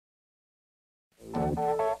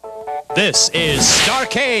This is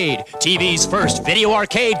Starcade, TV's first video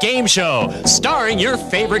arcade game show, starring your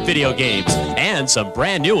favorite video games, and some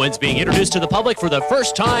brand new ones being introduced to the public for the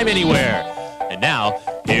first time anywhere. And now,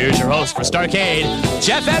 here's your host for Starcade,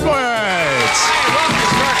 Jeff Edwards. Hi, welcome to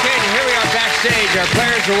Starcade, and here we are backstage. Our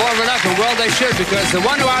players are warming up, and well, they should, because the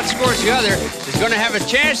one who outscores the other is going to have a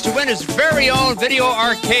chance to win his very own video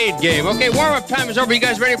arcade game. Okay, warm-up time is over. You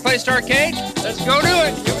guys ready to play Starcade? Let's go do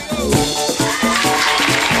it. Here we go.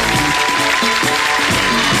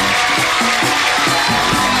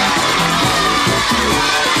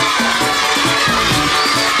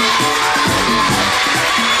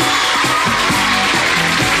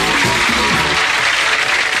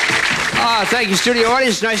 Thank you, studio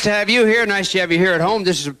audience. Nice to have you here. Nice to have you here at home.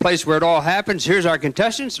 This is a place where it all happens. Here's our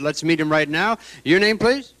contestants. Let's meet them right now. Your name,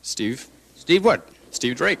 please? Steve. Steve what?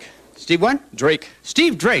 Steve Drake. Steve what? Drake.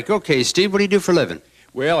 Steve Drake. Okay, Steve, what do you do for a living?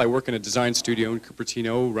 Well, I work in a design studio in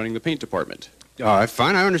Cupertino running the paint department. All right,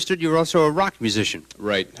 fine. I understood you were also a rock musician.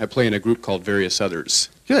 Right. I play in a group called Various Others.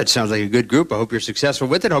 Good. Sounds like a good group. I hope you're successful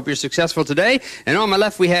with it. I hope you're successful today. And on my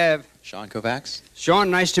left, we have... Sean Kovacs. Sean,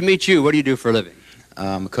 nice to meet you. What do you do for a living?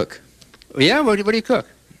 I'm a cook. Yeah? What do you cook?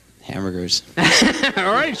 Hamburgers.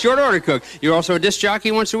 All right, short order cook. You're also a disc jockey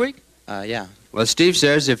once a week? Yeah. Well, Steve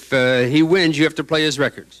says if he wins, you have to play his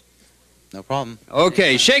records. No problem.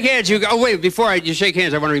 Okay, shake hands. Oh, wait, before you shake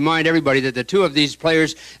hands, I want to remind everybody that the two of these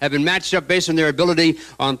players have been matched up based on their ability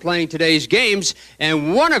on playing today's games,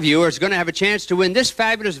 and one of you is going to have a chance to win this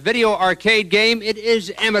fabulous video arcade game. It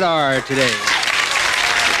is Amidar today.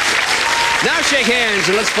 Now shake hands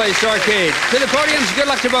and let's play Starcade. To the podiums, good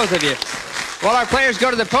luck to both of you. While our players go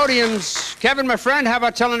to the podiums, Kevin, my friend, how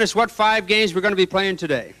about telling us what 5 games we're going to be playing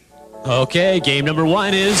today? Okay, game number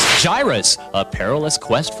 1 is Gyruss, a perilous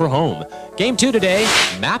quest for home. Game 2 today,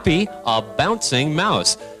 Mappy, a bouncing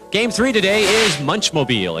mouse. Game 3 today is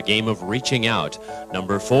Munchmobile, a game of reaching out.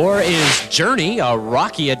 Number 4 is Journey, a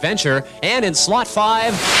rocky adventure. And in slot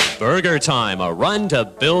 5, BurgerTime, a run to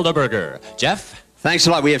build a burger. Jeff? Thanks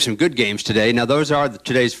a lot. We have some good games today. Now, those are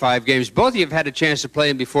today's 5 games. Both of you have had a chance to play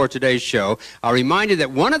them before today's show. I'll remind you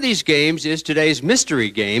that one of these games is today's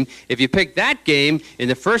mystery game. If you pick that game, in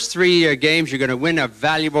the first 3 games, you're going to win a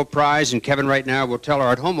valuable prize. And Kevin right now will tell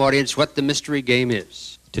our at-home audience what the mystery game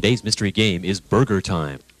is. Today's mystery game is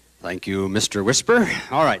BurgerTime. Thank you, Mr. Whisper.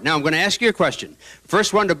 All right, now I'm going to ask you a question.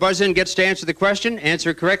 First one to buzz in gets to answer the question.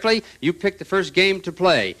 Answer it correctly. You pick the first game to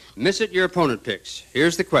play. Miss it, your opponent picks.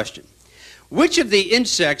 Here's the question. Which of the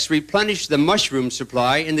insects replenish the mushroom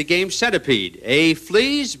supply in the game Centipede? A,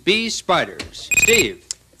 fleas, B, spiders. Steve?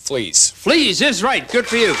 Fleas. Fleas is right. Good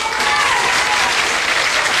for you.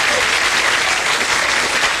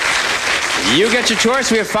 You get your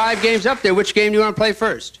choice. We have 5 games up there. Which game do you want to play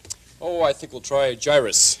first? Oh, I think we'll try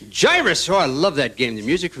Gyruss. Gyruss. Oh, I love that game. The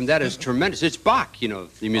music from that is tremendous. It's Bach, you know,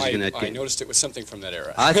 the music in that game. I noticed it was something from that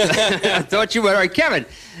era. I thought you would. All right, Kevin,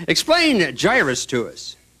 explain Gyruss to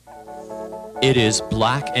us. It is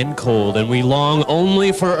black and cold, and we long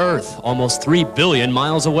only for Earth, almost 3 billion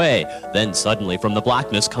miles away. Then suddenly from the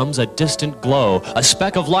blackness comes a distant glow, a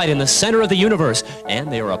speck of light in the center of the universe,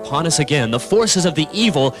 and they are upon us again, the forces of the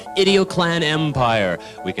evil Idioclan Empire.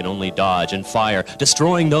 We can only dodge and fire,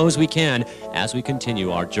 destroying those we can, as we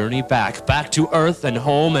continue our journey back to Earth and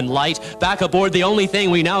home and light, back aboard the only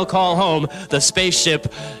thing we now call home, the spaceship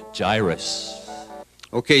Gyruss.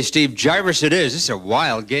 Okay, Steve, Gyruss it is. This is a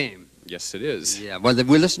wild game. Yes, it is. Yeah, well,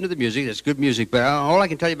 we listen to the music. That's good music. But all I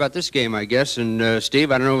can tell you about this game, I guess, and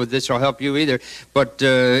Steve, I don't know if this will help you either, but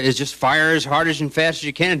is just fire as hard and fast as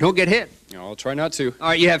you can and don't get hit. I'll try not to. All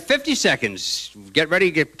right, you have 50 seconds. Get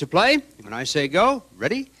ready to play. When I say go,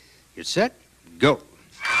 ready, get set, go.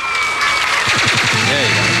 There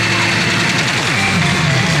you go.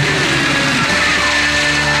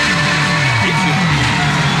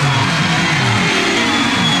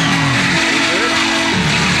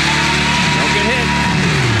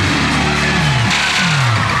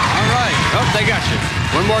 They got you.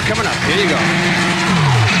 One more coming up. Here you go. 30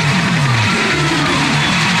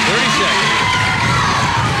 seconds.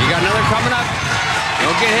 You got another coming up.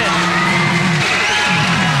 Don't get hit.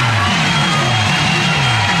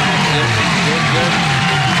 Good.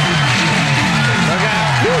 Look out.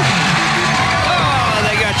 Woo. Oh,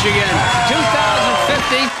 they got you again.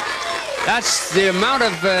 2,050. That's the amount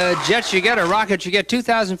of jets you get, or rockets you get.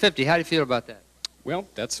 2,050. How do you feel about that? Well,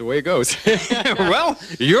 that's the way it goes. Well,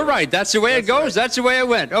 you're right. That's the way it goes. Right. That's the way it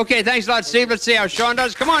went. Okay, thanks a lot, Steve. Let's see how Sean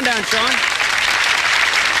does. Come on down, Sean.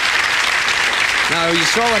 Now, you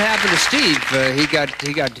saw what happened to Steve.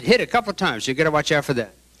 He got hit a couple times, so you got to watch out for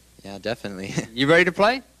that. Yeah, definitely. You ready to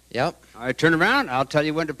play? Yep. All right, turn around. I'll tell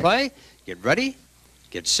you when to play. Get ready.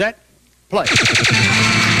 get set, play.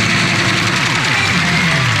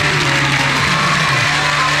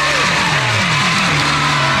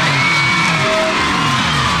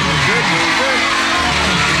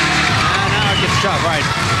 Tough, right.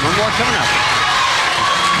 One more coming up.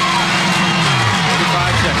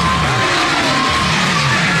 45 seconds.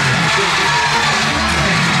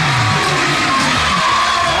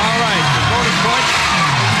 All right, bonus point.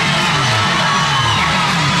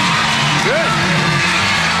 Good.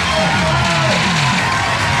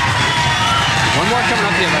 One more coming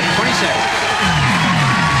up here, about 20 seconds.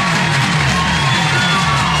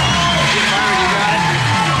 Keep firing, you got it.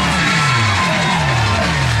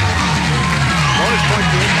 Bonus point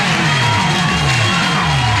to it.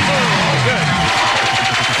 Oh, good.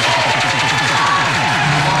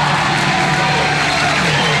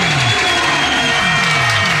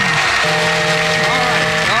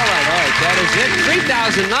 All right. That is it.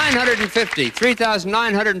 3,950.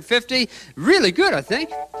 3,950. Really good, I think.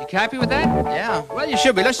 You happy with that? Yeah. Well, you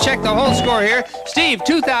should be. Let's check the whole score here. Steve,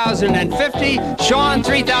 2,050. Sean,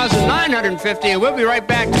 3,950. And we'll be right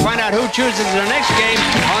back to find out who chooses their next game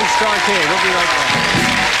on Starcade. We'll be right back.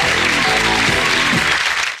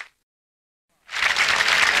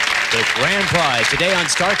 The grand prize today on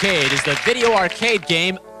Starcade is the video arcade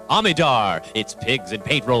game Amidar. It's pigs and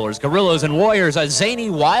paint rollers, gorillas and warriors, a zany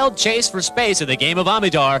wild chase for space in the game of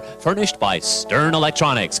Amidar, furnished by Stern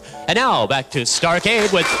Electronics. And now, back to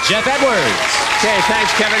Starcade with Jeff Edwards. Okay,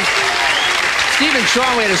 thanks, Kevin. Steve and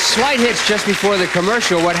Sean, we had a slight hitch just before the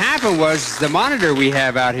commercial. What happened was the monitor we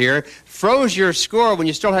have out here froze your score when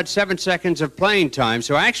you still had 7 seconds of playing time.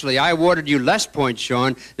 So actually, I awarded you less points,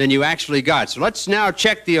 Sean, than you actually got. So let's now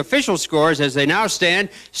check the official scores as they now stand.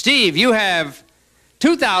 Steve, you have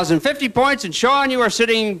 2,050 points, and Sean, you are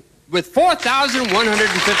sitting with 4,150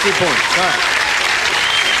 points. All right.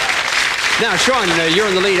 Now, Sean, you're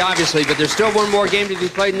in the lead, obviously, but there's still one more game to be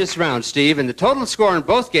played in this round, Steve, and the total score in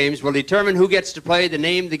both games will determine who gets to play the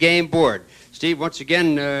Name the Game board. Steve, once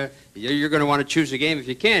again, you're going to want to choose a game if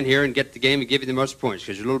you can here and get the game and give you the most points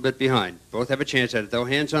because you're a little bit behind. Both have a chance at it, though.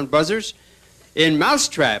 Hands on buzzers. In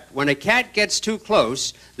Mousetrap, when a cat gets too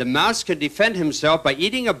close, the mouse can defend himself by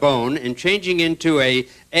eating a bone and changing into A,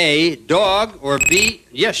 dog, or B,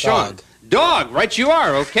 yes, Sean. Dog, right you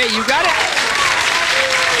are. Okay, you got it.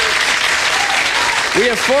 We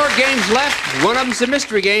have 4 games left. One of them's a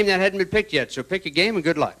mystery game that hadn't been picked yet, so pick a game and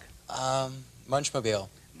good luck. Munchmobile.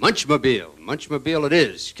 Munchmobile. Munchmobile it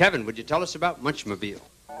is. Kevin, would you tell us about Munchmobile?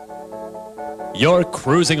 You're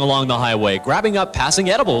cruising along the highway, grabbing up passing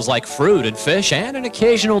edibles like fruit and fish and an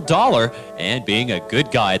occasional dollar, and being a good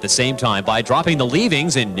guy at the same time by dropping the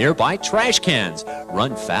leavings in nearby trash cans.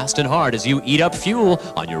 Run fast and hard as you eat up fuel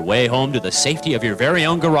on your way home to the safety of your very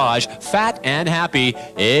own garage, fat and happy.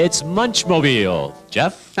 It's Munchmobile.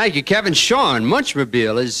 Jeff? Thank you, Kevin. Sean,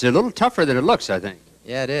 Munchmobile is a little tougher than it looks, I think.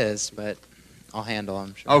 Yeah, it is, but I'll handle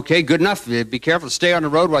them. Sure. Okay, good enough. Be careful to stay on the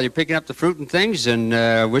road while you're picking up the fruit and things, and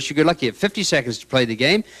wish you good luck. You have 50 seconds to play the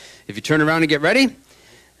game. If you turn around and get ready,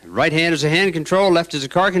 right hand is a hand control, left is a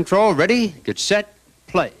car control. Ready, get set,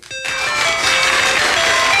 play.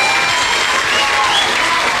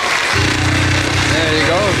 There you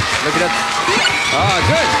go. Look at that. Ah,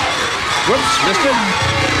 good. Whoops, missed it.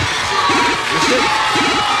 Missed it.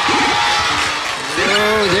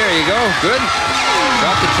 Oh, there you go. Good.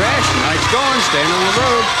 Drop the trash. Nice going. Stand on the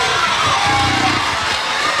road.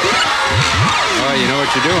 Oh, you know what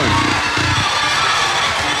you're doing.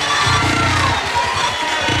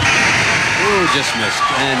 Ooh, just missed.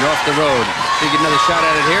 And off the road. So you get another shot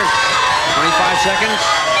at it here. 25 seconds.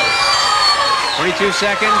 22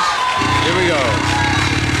 seconds. Here we go.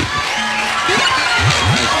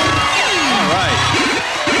 All right.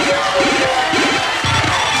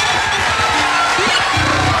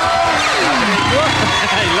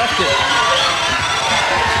 He left it.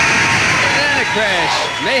 And a crash.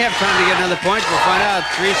 May have time to get another point. We'll find out.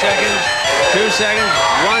 3 seconds, 2 seconds,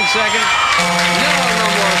 1 second. No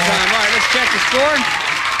more time. All right, let's check the score.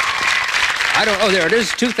 Oh, there it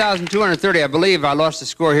is, 2,230. I believe I lost the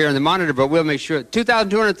score here in the monitor, but we'll make sure.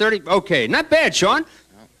 2,230. Okay, not bad, Sean.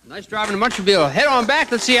 Nice driving the Munchmobile. Head on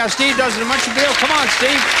back. Let's see how Steve does in the Munchmobile. Come on,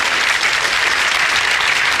 Steve.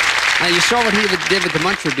 Now, you saw what he did with the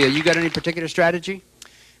Munchmobile. You got any particular strategy?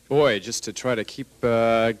 Boy, just to try to keep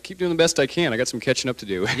doing the best I can. I got some catching up to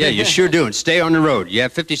do. Yeah, you sure do. And stay on the road. You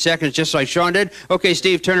have 50 seconds just like Sean did. Okay,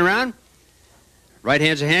 Steve, turn around. Right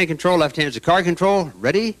hand's a hand control, left hand's a car control.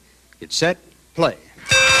 Ready, get set, play.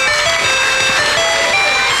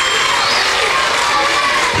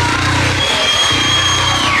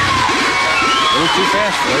 A little too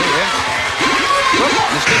fast for you, yeah? Whoop,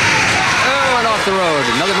 missed it. Oh, and off off the road.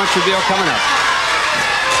 Another Munch reveal coming up.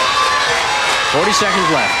 40 seconds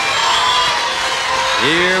left.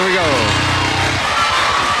 Here we go.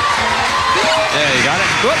 There, you got it.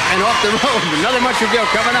 Whoop, and off the road. Another Munch reveal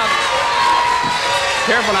coming up.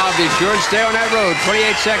 Careful now, be sure and stay on that road.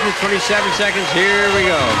 28 seconds, 27 seconds. Here we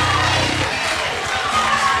go.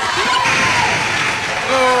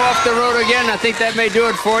 Oh, off the road again. I think that may do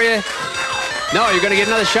it for you. No, you're going to get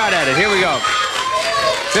another shot at it. Here we go.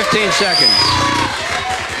 15 seconds.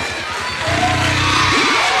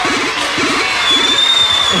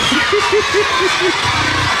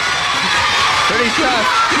 Pretty tough.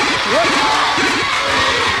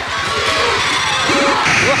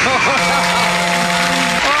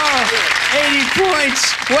 Oh, 80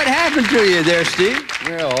 points. What happened to you there, Steve?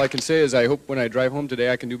 Well, all I can say is I hope when I drive home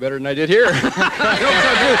today I can do better than I did here.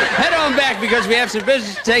 Head on back because we have some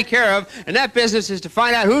business to take care of, and that business is to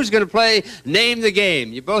find out who's going to play Name the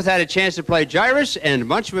Game. You both had a chance to play Gyruss and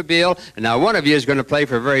Munchmobile, and now one of you is going to play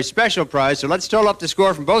for a very special prize. So let's total up the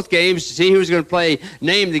score from both games to see who's going to play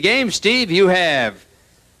Name the Game. Steve, you have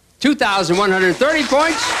 2,130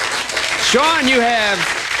 points. Sean, you have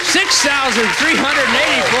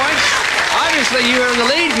 6,380 points. Obviously, you are in the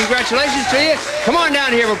lead. Congratulations to you. Come on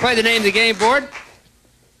down here. We'll play the Name of the Game board.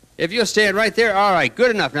 If you'll stand right there. All right,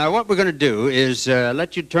 good enough. Now, what we're going to do is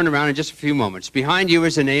let you turn around in just a few moments. Behind you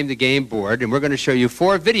is the Name the Game board, and we're going to show you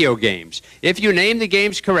 4 video games. If you name the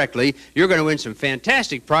games correctly, you're going to win some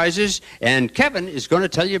fantastic prizes, and Kevin is going to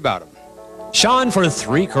tell you about them. Sean, for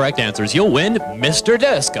 3 correct answers, you'll win Mr.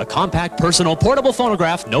 Disc, a compact, personal, portable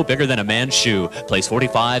phonograph no bigger than a man's shoe. Plays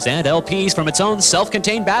 45s and LPs from its own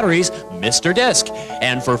self-contained batteries, Mr. Disc.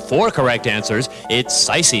 And for 4 correct answers, it's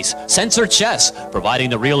Syces, Sensor Chess, providing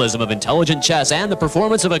the realism of intelligent chess and the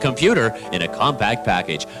performance of a computer in a compact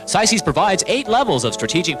package. Syces provides 8 levels of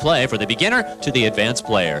strategic play for the beginner to the advanced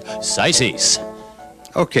player. Syces.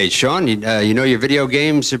 Okay, Sean, you know your video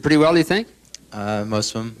games pretty well, you think?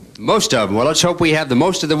 Most of them. Most of them. Well, let's hope we have the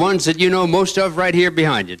most of the ones that you know most of right here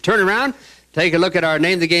behind you. Turn around, take a look at our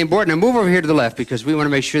Name the Game board. Now move over here to the left because we want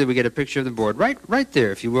to make sure that we get a picture of the board. Right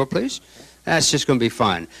there, if you will, please. That's just going to be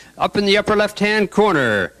fine. Up in the upper left-hand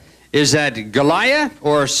corner, is that Goliath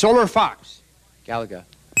or Solar Fox? Galaga.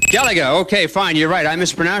 Galaga. Okay, fine. You're right. I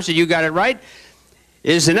mispronounced it. You got it right.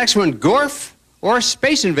 Is the next one Gorf or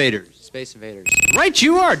Space Invaders? Space Invaders. Right,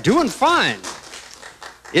 you are. Doing fine.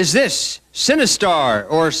 Is this Sinistar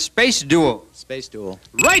or Space Duel? Space Duel.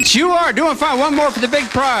 Right, you are. Doing fine. One more for the big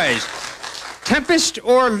prize. Tempest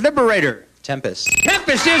or Liberator? Tempest.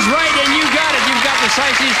 Tempest is right, and you got it. You've got the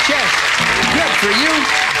Syces chess. Good for you.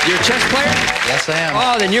 You're a chess player? Yes, I am.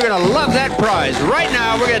 Oh, then you're going to love that prize. Right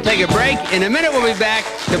now, we're going to take a break. In a minute, we'll be back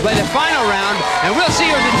to play the final round, and we'll see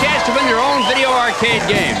who has a chance to win their own video arcade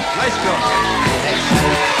game. Nice go.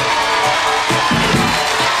 Thanks.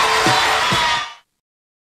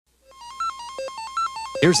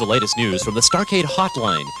 Here's the latest news from the Starcade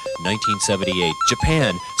Hotline. 1978,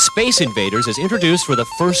 Japan, Space Invaders is introduced for the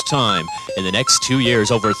first time. In the next 2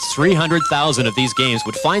 years, over 300,000 of these games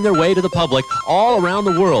would find their way to the public all around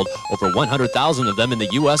the world, over 100,000 of them in the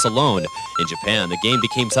U.S. alone. In Japan, the game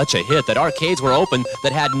became such a hit that arcades were open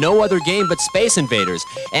that had no other game but Space Invaders,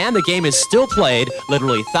 and the game is still played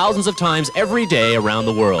literally thousands of times every day around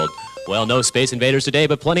the world. Well, no Space Invaders today,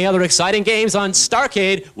 but plenty other exciting games on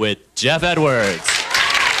Starcade with Jeff Edwards.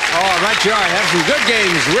 All right, you are. Have some good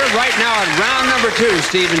games. We're right now at round number 2,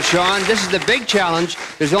 Steve and Sean. This is the big challenge.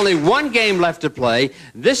 There's only one game left to play.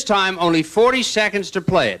 This time, only 40 seconds to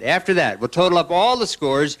play it. After that, we'll total up all the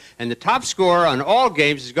scores, and the top scorer on all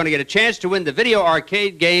games is going to get a chance to win the video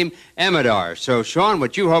arcade game, Amidar. So, Sean,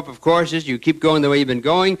 what you hope, of course, is you keep going the way you've been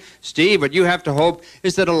going. Steve, what you have to hope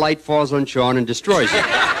is that a light falls on Sean and destroys him.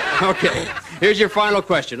 Okay, here's your final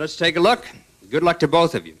question. Let's take a look. Good luck to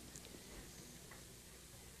both of you.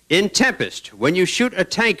 In Tempest, when you shoot a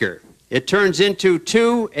tanker, it turns into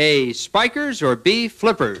 2 A, spikers, or B,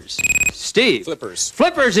 flippers. Steve. Flippers.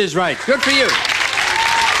 Flippers is right. Good for you.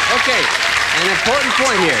 Okay, an important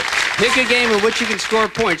point here. Pick a game in which you can score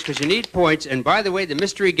points because you need points. And by the way, the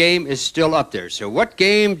mystery game is still up there. So what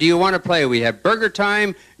game do you want to play? We have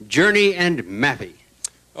BurgerTime, Journey, and Mappy.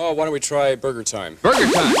 Oh, why don't we try BurgerTime?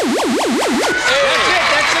 BurgerTime. Hey. That's it.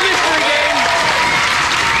 That's the mystery game.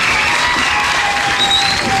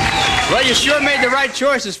 Well, you sure made the right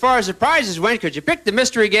choice as far as the prizes went because you picked the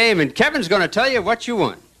mystery game, and Kevin's going to tell you what you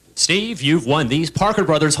won. Steve, you've won these Parker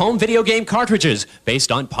Brothers home video game cartridges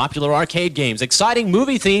based on popular arcade games, exciting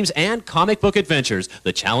movie themes, and comic book adventures.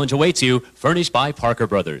 The challenge awaits you, furnished by Parker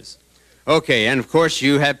Brothers. Okay, and of course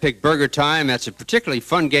you have picked BurgerTime. That's a particularly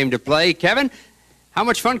fun game to play. Kevin, how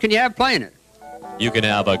much fun can you have playing it? You can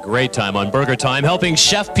have a great time on BurgerTime helping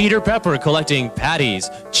Chef Peter Pepper collecting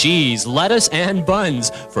patties, cheese, lettuce, and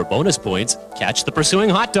buns. For bonus points, catch the pursuing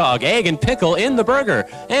hot dog, egg, and pickle in the burger.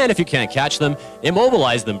 And if you can't catch them,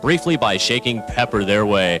 immobilize them briefly by shaking pepper their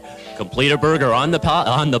way. Complete a burger on the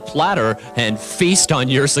platter and feast on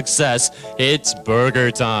your success. It's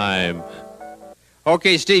BurgerTime.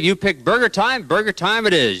 Okay, Steve, you picked BurgerTime. BurgerTime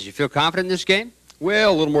it is. You feel confident in this game?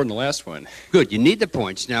 Well, a little more than the last one. Good. You need the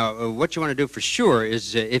points. Now, what you want to do for sure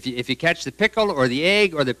is if you catch the pickle or the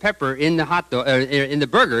egg or the pepper in the hot dog in the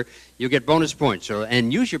burger, you'll get bonus points. So,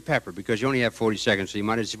 and use your pepper because you only have 40 seconds, so you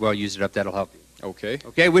might as well use it up. That'll help you. Okay.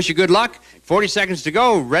 Okay. Wish you good luck. 40 seconds to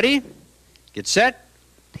go. Ready? Get set.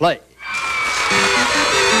 Play.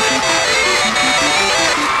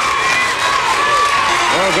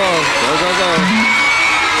 Go, go, go, go, go.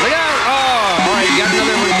 Look out! Oh, all right. You got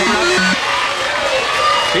another one coming up.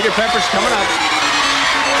 Peter Pepper's coming up.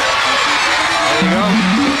 There you go.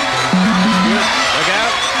 Good. Look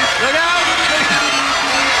out. Look out.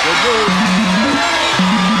 Good move.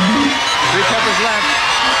 3 peppers left.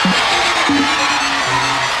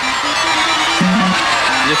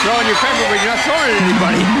 You're throwing your pepper, but you're not throwing it at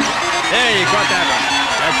anybody. There, you caught that one.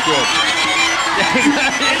 That's good.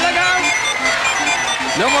 Look out.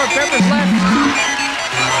 No more peppers left.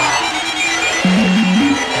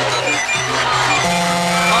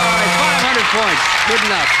 Points. Good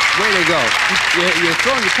enough. Way to go. You're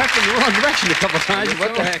throwing your pepper in the wrong direction a couple times.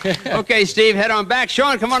 What the heck? Okay, Steve, head on back.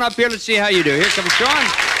 Sean, come on up here. Let's see how you do. Here comes Sean.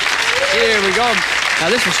 Here we go. Now,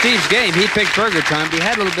 this is Steve's game. He picked BurgerTime, but he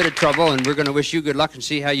had a little bit of trouble, and we're going to wish you good luck and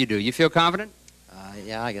see how you do. You feel confident?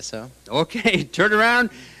 Yeah, I guess so. Okay, turn around.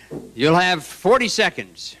 You'll have 40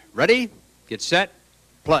 seconds. Ready? Get set.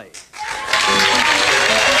 Play.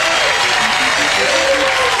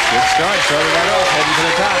 Good start. Started right off. Heading to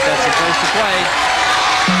the top. That's the place to play.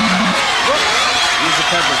 Use the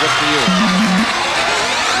pepper. Good for you.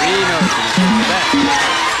 3 noses. Look at that.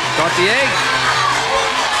 Caught the egg.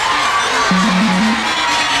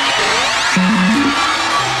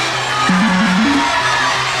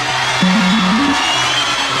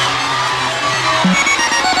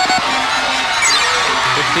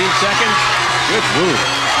 Seconds. Good move.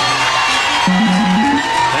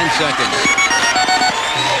 10 seconds.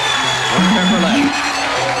 1 pepper left.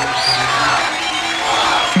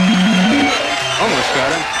 Almost got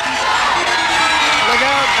him. Look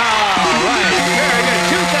out. All right. Very good.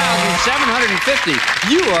 2,750.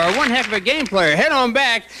 You are one heck of a game player. Head on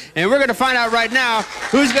back, and we're going to find out right now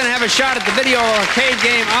who's going to have a shot at the video arcade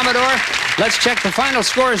game Amidar. Let's check the final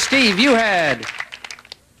score. Steve, you had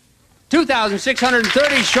 2,630.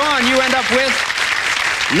 Sean, you end up with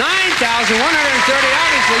 9,130.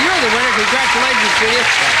 Obviously, you're the winner. Congratulations to you.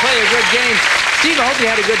 Play a good game. Steve, I hope you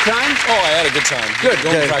had a good time. Oh, I had a good time. Good. Go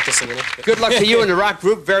and practice a little. Good luck to you and the rock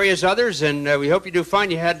group, various others, and we hope you do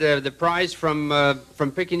fine. You had the prize from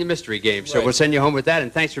picking the mystery game, so we'll send you home with that,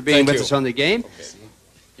 and thanks for being with us on the game. Okay.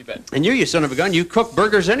 You bet. And you son of a gun, you cook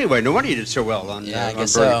burgers anyway. No wonder you did so well on BurgerTime.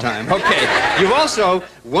 So. Okay. You've also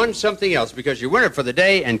won something else because you're winner for the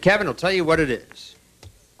day, and Kevin will tell you what it is.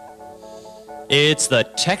 It's the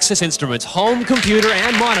Texas Instruments home computer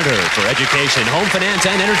and monitor for education, home finance,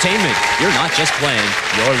 and entertainment. You're not just playing,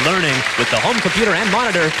 you're learning with the home computer and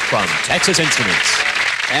monitor from Texas Instruments.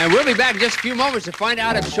 And we'll be back in just a few moments to find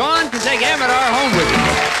out if Sean can take Amidar home with him.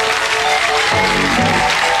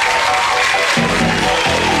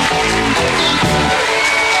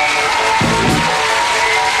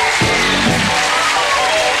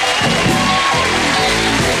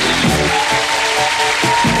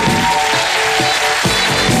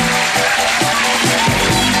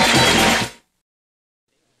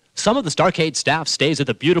 Some of the Starcade staff stays at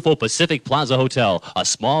the beautiful Pacific Plaza Hotel, a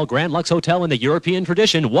small Grand Lux hotel in the European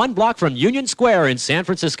tradition, 1 block from Union Square in San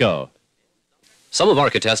Francisco. Some of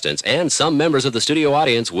our contestants and some members of the studio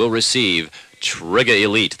audience will receive Trigger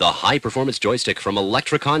Elite, the high-performance joystick from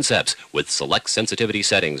Electra Concepts, with select sensitivity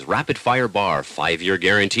settings, rapid-fire bar, 5-year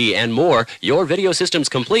guarantee, and more. Your video system's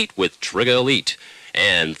complete with Trigger Elite.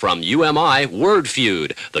 And from UMI, Word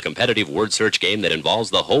Feud, the competitive word search game that involves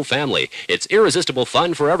the whole family. It's irresistible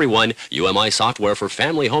fun for everyone. UMI software for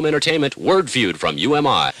family home entertainment, Word Feud from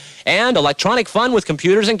UMI. And electronic fun with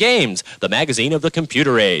computers and games, the magazine of the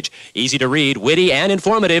computer age. Easy to read, witty, and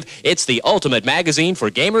informative, it's the ultimate magazine for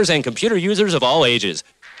gamers and computer users of all ages.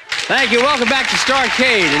 Thank you. Welcome back to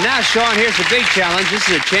Starcade. And now, Sean, here's the big challenge. This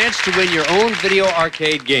is a chance to win your own video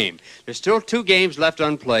arcade game. There's still 2 games left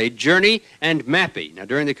unplayed, Journey and Mappy. Now,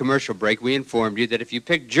 during the commercial break, we informed you that if you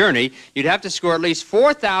picked Journey, you'd have to score at least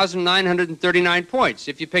 4,939 points.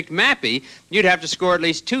 If you picked Mappy, you'd have to score at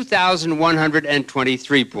least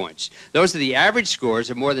 2,123 points. Those are the average scores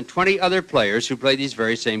of more than 20 other players who play these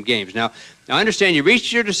very same games. Now, I understand you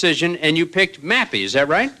reached your decision and you picked Mappy. Is that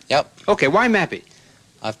right? Yep. Okay, why Mappy?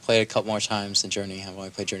 I've played a couple more times than Journey. I've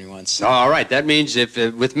only played Journey once. All right. That means if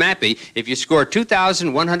with Mappy, if you score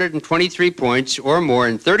 2,123 points or more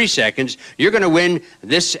in 30 seconds, you're going to win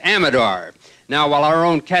this Amidar. Now, while our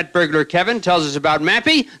own cat burglar Kevin tells us about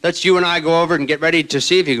Mappy, let's you and I go over and get ready to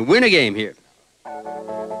see if you can win a game here.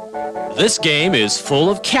 This game is full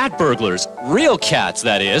of cat burglars. Real cats,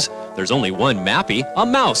 that is. There's only one Mappy, a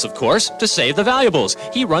mouse, of course, to save the valuables.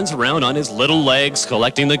 He runs around on his little legs,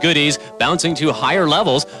 collecting the goodies, bouncing to higher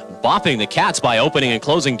levels, bopping the cats by opening and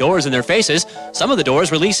closing doors in their faces, some of the doors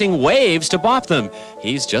releasing waves to bop them.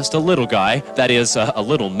 He's just a little guy, that is, a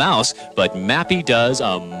little mouse, but Mappy does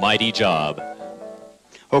a mighty job.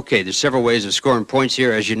 Okay, there's several ways of scoring points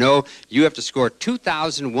here. As you know, you have to score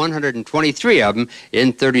 2,123 of them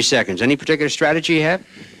in 30 seconds. Any particular strategy you have?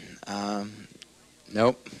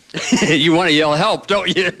 Nope. You want to yell help,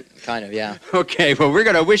 don't you? Kind of, yeah. Okay, well, we're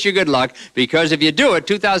going to wish you good luck, because if you do it,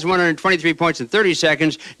 2,123 points in 30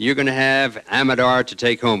 seconds, you're going to have Amidar to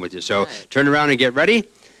take home with you. So turn around and get ready.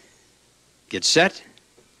 Get set.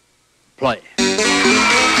 Play.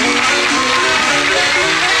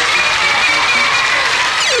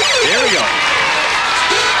 Here we go.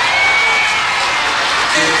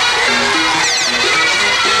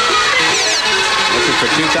 Looking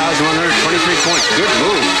for 2,123 points. Good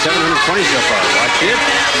move. 720 so far. Watch it.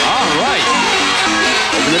 All right.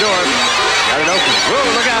 Open the door. Got it open. Whoa,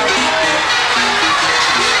 look out.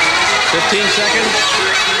 15 seconds.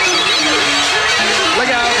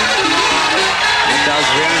 Look out.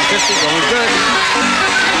 1,350. Going good.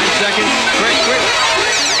 9 seconds. Quick, quick.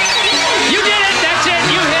 You did it. That's it.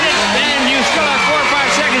 You hit it. And you still have 4 or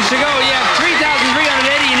 5 seconds to go. You have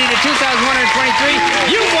 3,380. You needed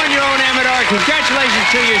 2,123. You've won your own Amidar.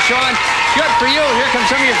 Congratulations to you, Sean. Good for you. Here come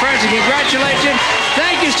some of your friends to congratulate you.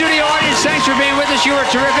 Thank you, studio audience. Thanks for being with us. You were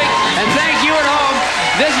terrific. And thank you at home.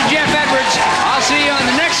 This is Jeff Edwards. I'll see you on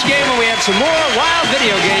the next game when we have some more wild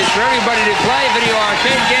video games for everybody to play, video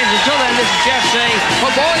arcade games. Until then, this is Jeff saying,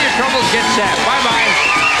 hope all your troubles get set. Bye-bye.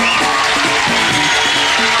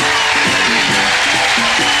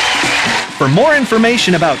 For more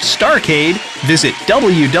information about Starcade, visit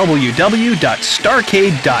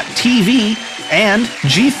www.starcade.tv and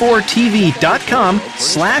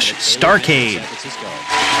g4tv.com/Starcade.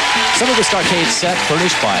 Some of the Starcade set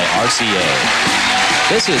furnished by RCA.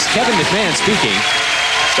 This is Kevin McMahon speaking.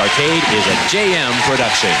 Starcade is a JM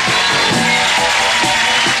production.